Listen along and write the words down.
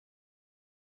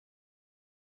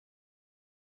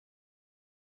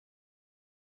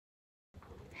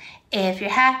If you're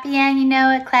happy and you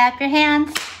know it, clap your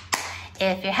hands.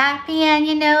 If you're happy and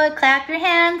you know it, clap your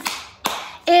hands.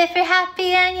 If you're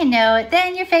happy and you know it,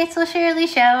 then your face will surely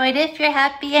show it. If you're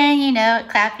happy and you know it,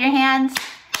 clap your hands.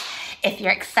 If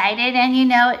you're excited and you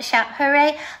know it, shout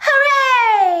hooray,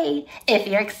 hooray! If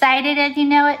you're excited and you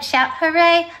know it, shout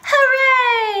hooray,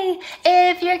 hooray!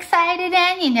 If you're excited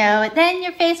and you know it, then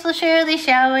your face will surely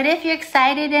show it. If you're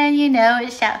excited and you know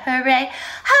it, shout hooray,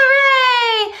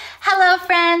 hooray! Hello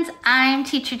friends, I'm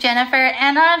Teacher Jennifer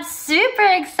and I'm super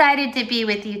excited to be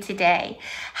with you today.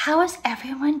 How is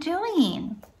everyone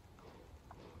doing?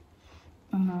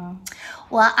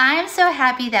 Well, I'm so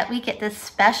happy that we get this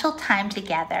special time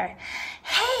together.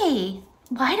 Hey,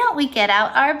 why don't we get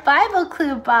out our Bible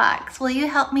clue box? Will you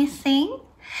help me sing?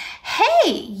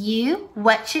 Hey, you,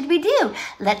 what should we do?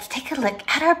 Let's take a look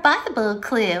at our Bible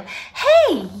clue.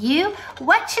 Hey, you,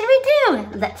 what should we do?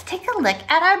 Let's take a look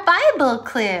at our Bible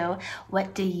clue.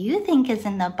 What do you think is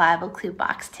in the Bible clue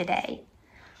box today?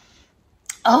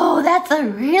 Oh, that's a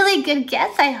really good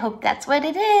guess. I hope that's what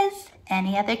it is.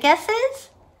 Any other guesses?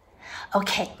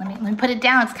 Okay, let me put it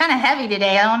down. It's kind of heavy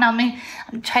today. I don't know. I'm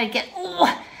trying to get,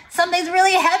 something's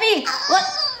really heavy. What?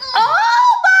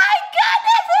 Oh my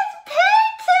goodness, it's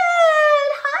Peyton.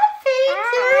 Hi,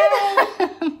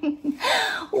 Peyton.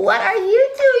 What are you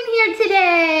doing here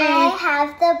today? I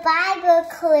have the Bible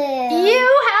clue. You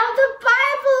have the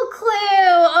Bible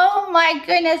clue. Oh my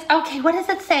goodness. Okay, what does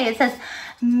it say? It says,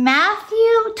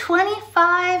 Matthew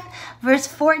 25, verse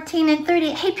 14 and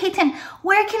 30. Hey, Peyton,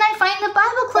 where can I find the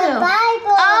Bible clue? The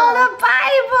Bible. Oh, the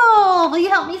Bible. Will you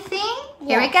help me sing? Yes.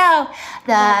 Here we go.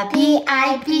 The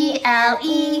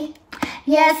B-I-B-L-E.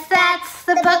 Yes, that's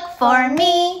the book for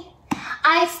me.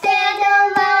 I stand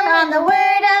alone on the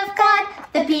Word of God.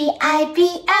 The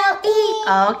B-I-B-L-E.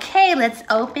 Okay, let's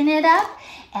open it up.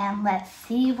 And let's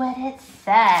see what it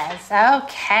says.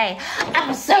 Okay,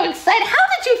 I'm so excited. How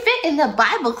did you fit in the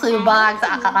Bible clue box?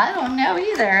 I don't know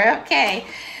either. Okay,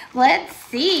 let's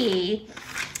see.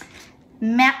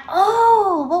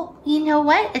 Well, you know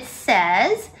what? It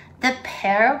says the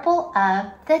parable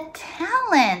of the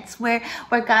talents, where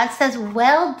God says,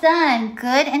 well done,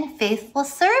 good and faithful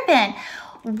servant.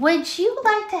 Would you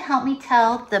like to help me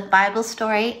tell the Bible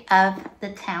story of the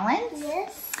talents?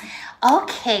 Yes.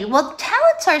 Okay, well,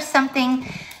 talents are something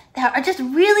that are just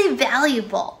really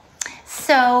valuable.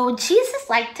 So Jesus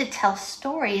liked to tell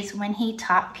stories when he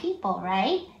taught people,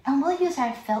 right? And we'll use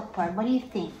our felt board. What do you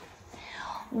think?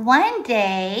 One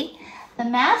day, the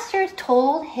master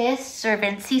told his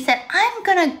servants, he said, I'm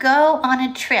going to go on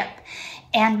a trip,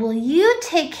 and will you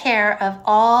take care of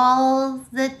all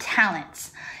the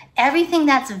talents, everything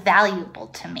that's valuable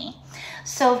to me?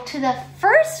 So to the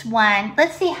first one,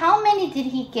 let's see, how many did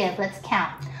he give? Let's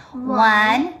count.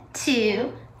 1,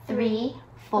 2, 3,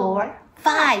 4,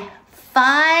 5.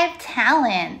 5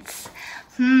 talents.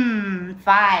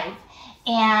 5.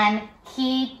 And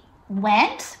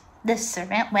the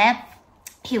servant went,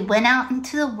 he went out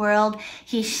into the world.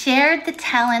 He shared the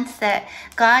talents that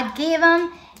God gave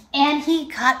him, and he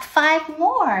got 5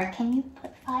 more. Can you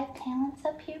put 5 talents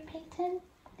up here, Peyton?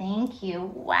 Thank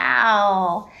you.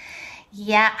 Wow.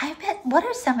 Yeah, I bet, what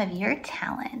are some of your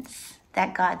talents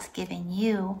that God's given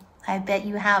you? I bet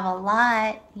you have a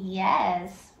lot.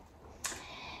 Yes.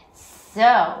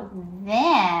 So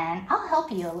then, I'll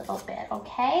help you a little bit,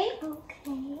 okay?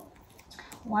 Okay.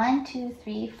 1, 2,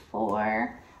 3,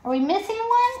 4. Are we missing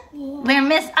one? Yeah.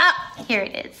 We're here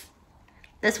it is.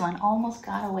 This one almost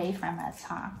got away from us,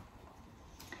 huh?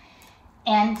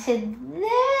 And to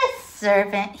this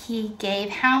servant, he gave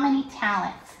how many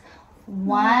talents?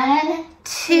 1,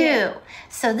 2.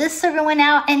 So this servant went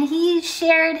out and he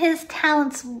shared his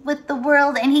talents with the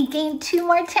world and he gained 2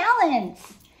 more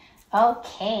talents.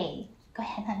 Okay, go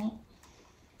ahead, honey.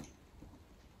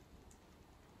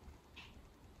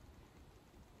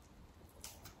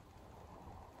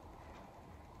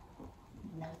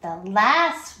 The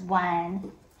last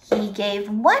one, he gave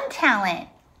 1 talent,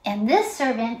 and this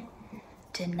servant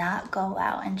did not go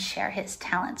out and share his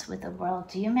talents with the world.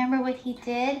 Do you remember what he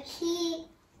did? He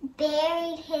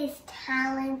buried his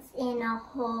talents in a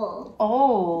hole.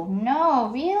 Oh, no,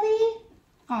 really?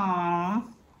 Aww.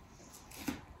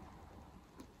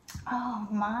 Oh,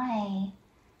 my.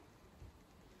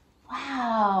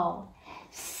 Wow.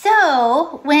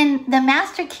 So, when the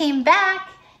master came back,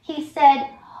 he said,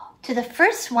 to the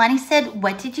first one, he said,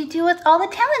 what did you do with all the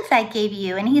talents I gave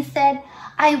you? And he said,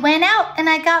 I went out and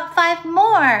I got 5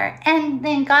 more. And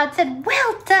then God said,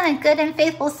 well done, good and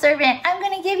faithful servant. I'm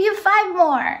going to give you 5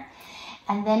 more.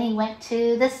 And then he went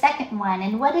to the second one.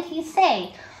 And what did he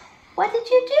say? What did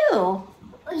you do?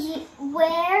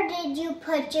 where did you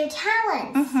put your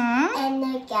talents? And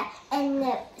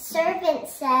the servant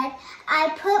said,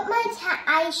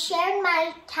 I shared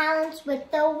my talents with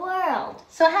the world.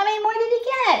 So how many more did he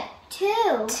get?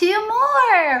 2. 2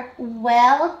 more.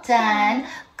 Well done,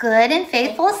 good and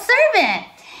faithful servant.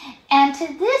 And to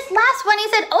this last one, he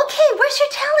said, okay, where's your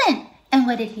talent? And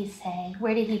what did he say?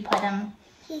 Where did he put him?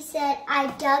 He said, I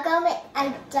dug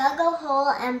a hole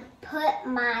and put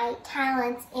my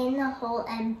talents in the hole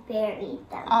and buried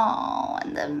them. Oh,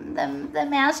 and the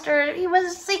master, he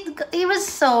was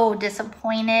so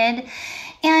disappointed.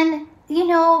 And, you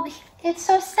know, it's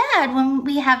so sad when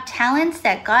we have talents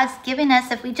that God's given us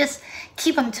if we just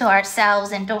keep them to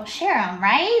ourselves and don't share them,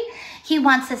 right? He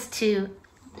wants us to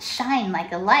shine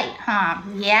like a light, huh?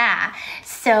 Yeah.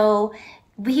 So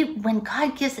when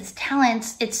God gives us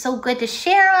talents, it's so good to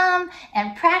share them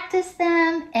and practice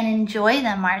them and enjoy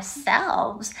them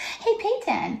ourselves. Hey,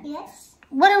 Peyton. Yes?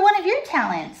 What are one of your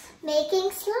talents? Making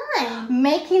slime.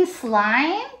 Making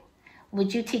slime?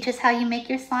 Would you teach us how you make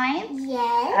your slime?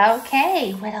 Yes.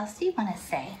 Okay. What else do you want to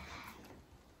say?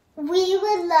 We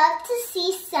would love to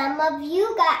see some of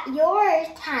you got your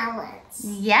talents.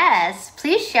 Yes.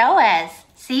 Please show us.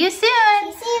 See you soon. See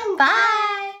you soon.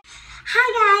 Bye.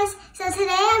 Hi guys, so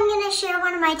today I'm going to share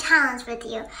one of my talents with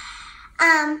you.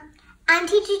 I'm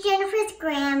teacher Jennifer's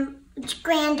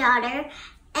granddaughter,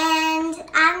 and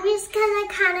I'm just going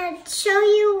to kind of show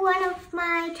you one of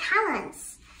my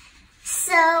talents.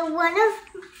 So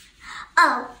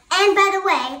oh, and by the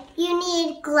way, you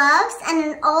need gloves and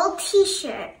an old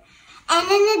t-shirt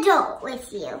and an adult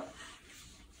with you.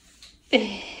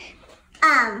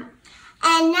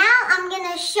 And now I'm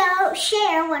going to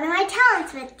share one of my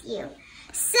talents with you.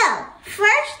 So,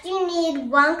 first you need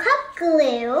 1 cup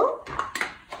glue.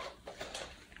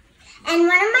 And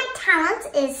one of my talents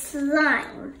is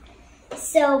slime.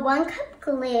 So 1 cup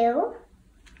glue.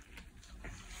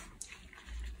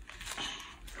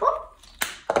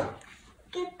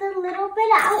 Get the little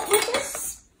bit out with a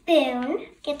spoon.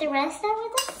 Get the rest out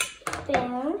with a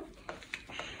spoon.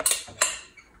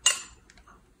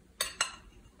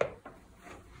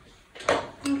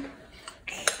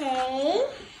 Okay.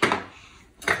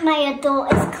 My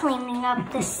adult is cleaning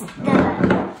up the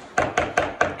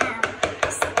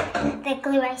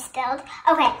glue I spilled.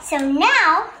 Okay, so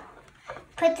now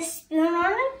put the spoon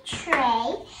on a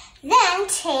tray. Then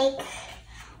take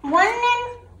 1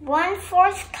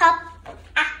 1/4 cup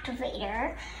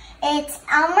activator. It's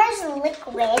Elmer's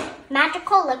liquid,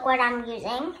 magical liquid I'm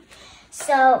using.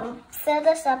 So fill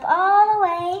this up all the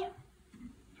way.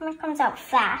 It comes out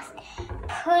fast.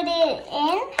 Put it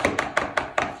in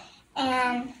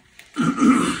and stir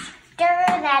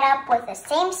that up with the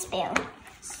same spoon.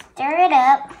 Stir it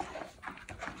up.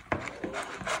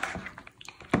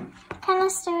 Kind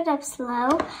of stir it up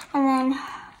slow, and then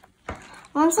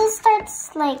once it starts,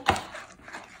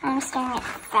 I'm stirring it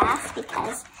fast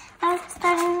because now it's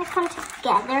starting to come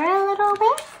together a little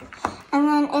bit, and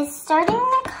then it's starting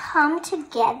to come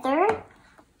together.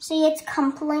 See, it's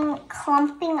clumping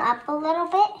up a little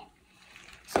bit.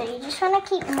 So you just want to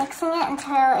keep mixing it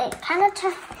until it kind of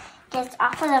gets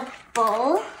off of the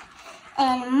bowl.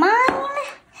 And mine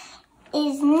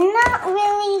is not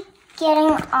really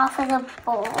getting off of the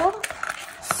bowl.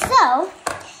 So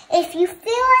if you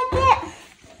feel like it,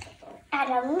 add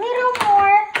a little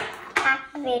more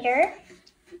activator.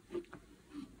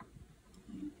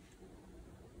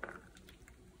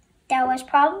 That was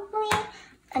probably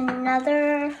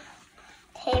another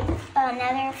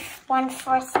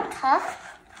 1/4 cup.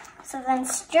 So then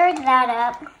stir that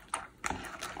up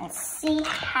and see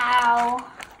how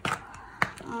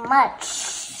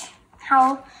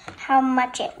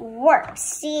much it works.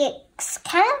 See, it's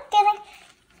kind of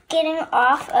getting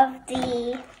off of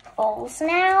the bowl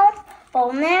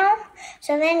now.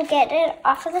 So then get it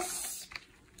off of the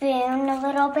spoon a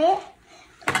little bit.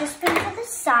 Put the spoon to the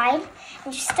side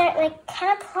and just start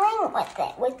kind of playing with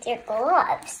it with your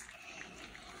gloves.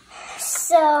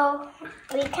 So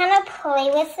we kind of play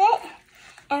with it,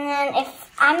 and then if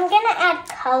I'm gonna add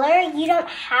color, you don't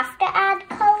have to add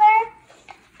color,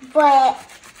 but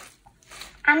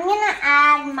I'm gonna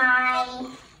add my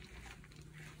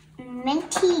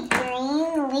minty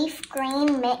green, leaf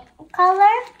green mint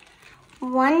color,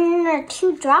 1 or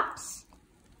 2 drops.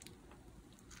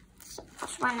 So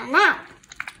just running out.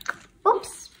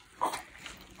 Oops,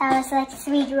 that was like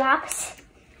 3 drops,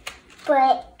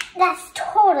 but that's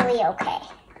totally okay.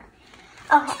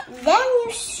 Okay, then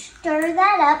you stir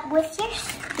that up with your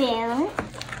spoon.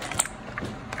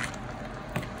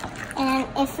 And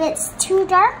if it's too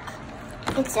dark,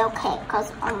 it's okay,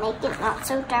 because I'll make it not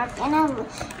so dark in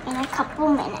a couple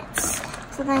minutes.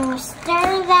 So So then you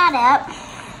stir that up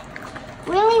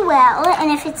really well,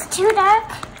 and if it's too dark,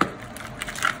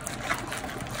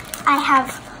 I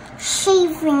have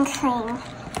shaving cream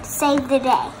to save the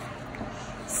day.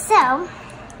 So,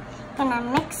 I'm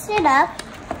gonna mix it up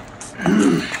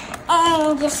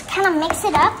and just kind of mix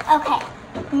it up. Okay,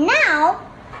 now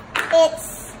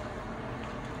it's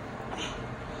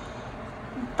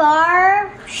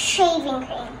bar shaving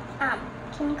cream.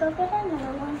 Can you go get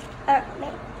another one?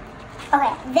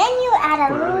 Okay, then you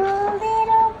add a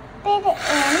little bit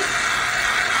in.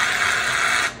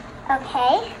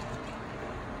 Okay,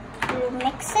 you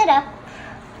mix it up.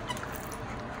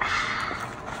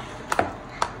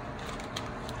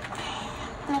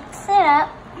 Mix it up.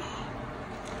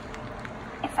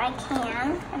 If I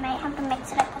can, I might have to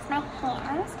mix it up with my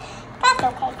hands. That's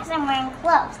okay, because I'm wearing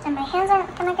gloves, and my hands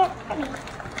aren't gonna get dirty.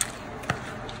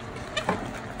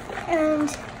 And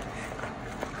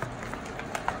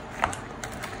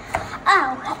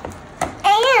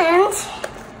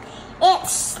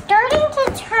it's starting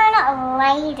to turn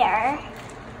lighter.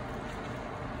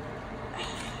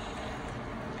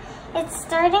 It's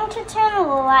starting to turn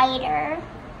lighter.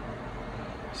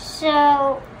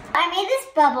 So I made this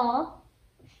bubble,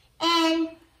 and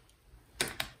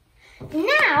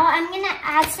now I'm gonna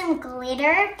add some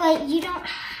glitter, but you don't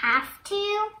have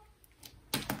to.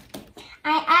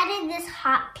 I added this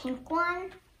hot pink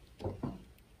one.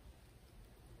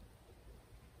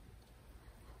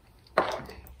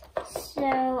 So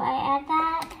I add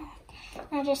that,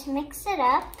 and I just mix it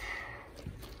up.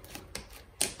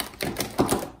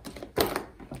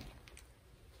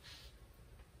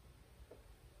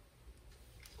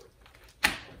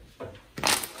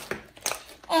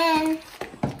 And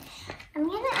I'm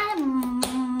gonna add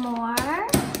more.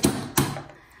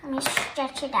 Let me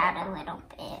stretch it out a little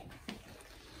bit.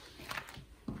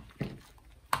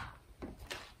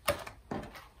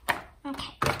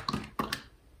 Okay.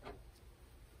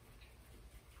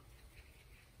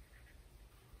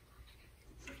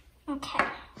 Okay.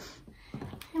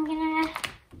 I'm gonna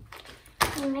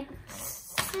mix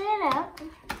it up.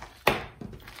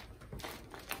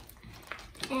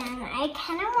 And I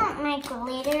kind of want my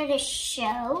glitter to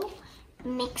show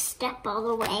mixed up all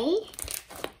the way.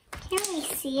 Can't really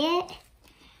see it,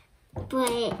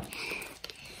 but you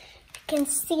can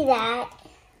see that.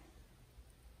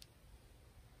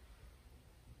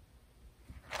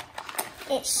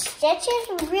 It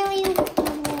stretches really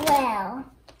well.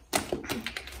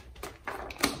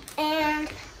 And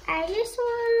I just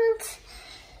want,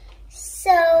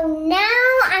 so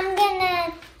now I'm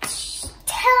gonna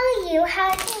tell you how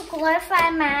I can glorify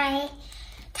my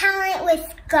talent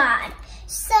with God.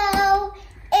 So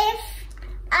if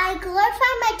I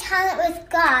glorify my talent with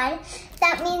God,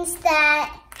 that means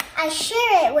that I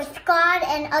share it with God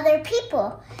and other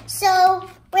people. So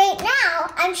right now,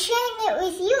 I'm sharing it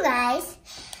with you guys,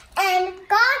 and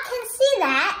God can see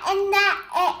that, and that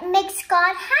it makes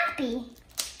God happy.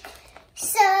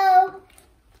 So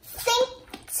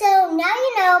now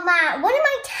you know one of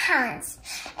my talents.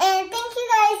 And thank you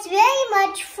guys very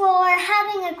much for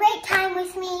having a great time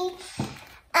with me.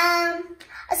 I'll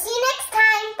see you next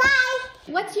time. Bye.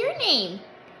 What's your name?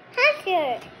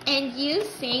 Hunter. And you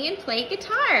sing and play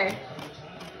guitar.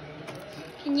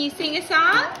 Can you sing a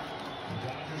song?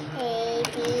 A, B,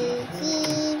 C,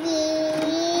 D,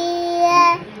 E,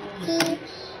 F, G,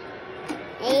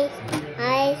 H, I,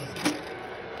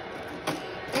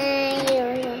 I,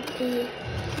 P,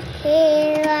 Q,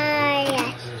 R,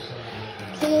 S,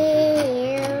 T,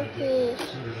 U, V,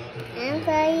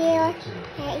 W,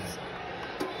 X,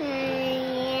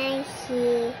 Y, Z.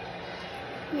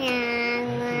 Now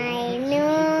I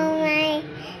know my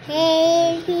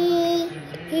ABCs.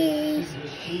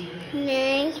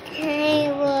 Next I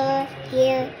will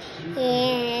you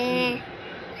here.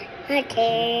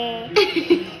 Okay.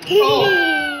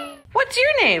 What's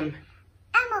your name?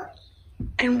 Emily.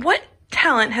 And what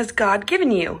talent has God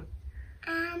given you?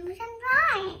 Some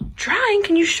drawing. Drawing?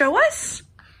 Can you show us?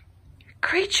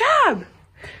 Great job.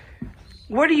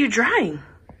 What are you drawing?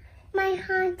 My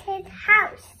haunted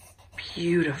house.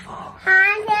 Beautiful.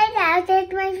 Haunted house is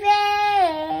my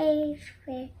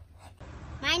favorite.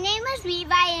 My name is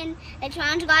Levi, and the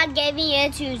challenge God gave me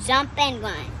is to jump and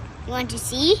run. You want to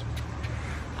see?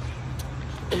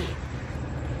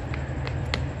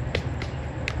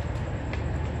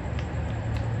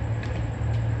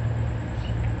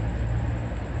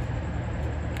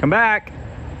 Come back.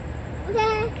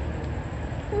 Okay.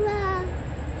 Hello.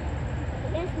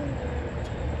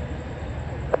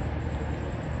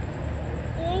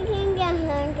 You can get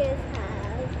Hunter's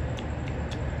house.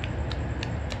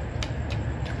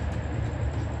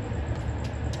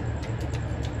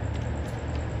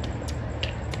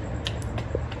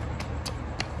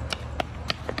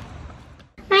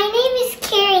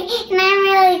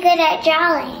 good at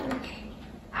drawing.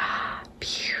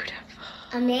 Beautiful.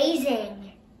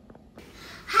 Amazing.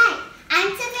 Hi, I'm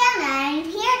Savannah. I'm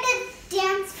here to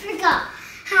dance for God.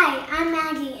 Hi, I'm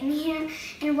Maggie,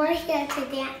 and we're here to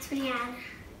dance for God.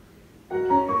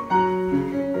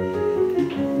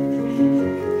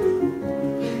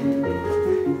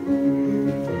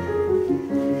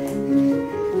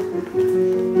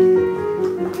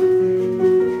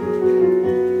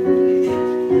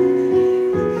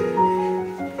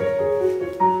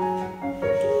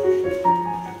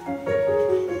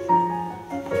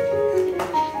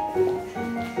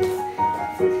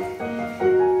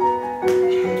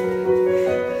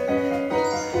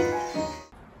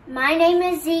 My name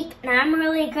is Zeke, and I'm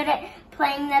really good at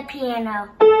playing the piano.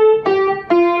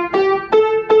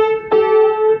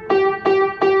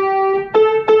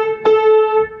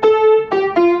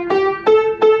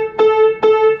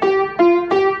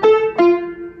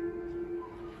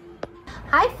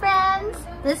 Hi friends,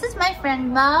 this is my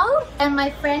friend Mo and my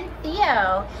friend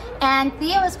Theo. And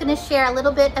Theo is going to share a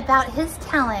little bit about his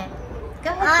talent. Go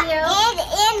ahead, Theo.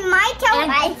 And my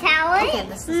talent Okay,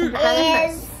 this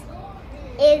is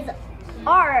is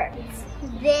art.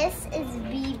 This is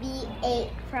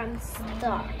BB-8 from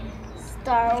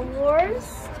Star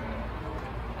Wars.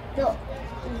 The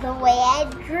way I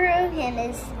drew him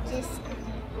is just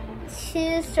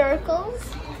 2 circles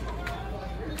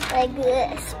like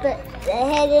this, but the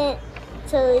head isn't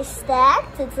totally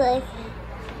stacked. It's like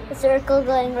a circle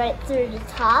going right through the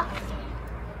top,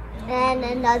 and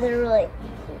another really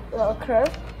little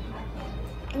curve.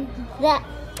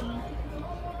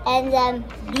 And then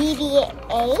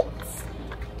BB-8,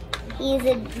 he's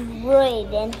a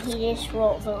droid, and he just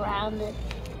rolls around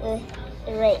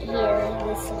right here.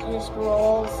 This just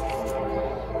rolls,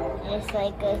 just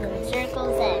like goes in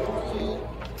circles, and he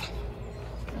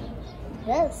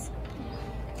does.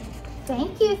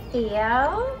 Thank you,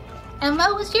 Theo. And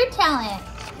what was your talent?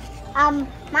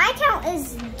 My talent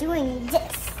is doing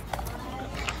this.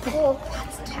 Oh,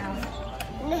 that's talent.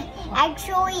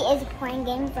 Actually, is playing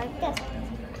games like this.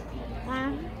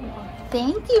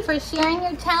 Thank you for sharing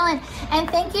your talent. And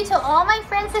thank you to all my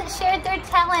friends that shared their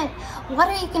talent. What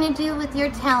are you going to do with your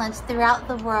talents throughout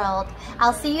the world?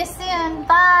 I'll see you soon.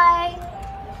 Bye.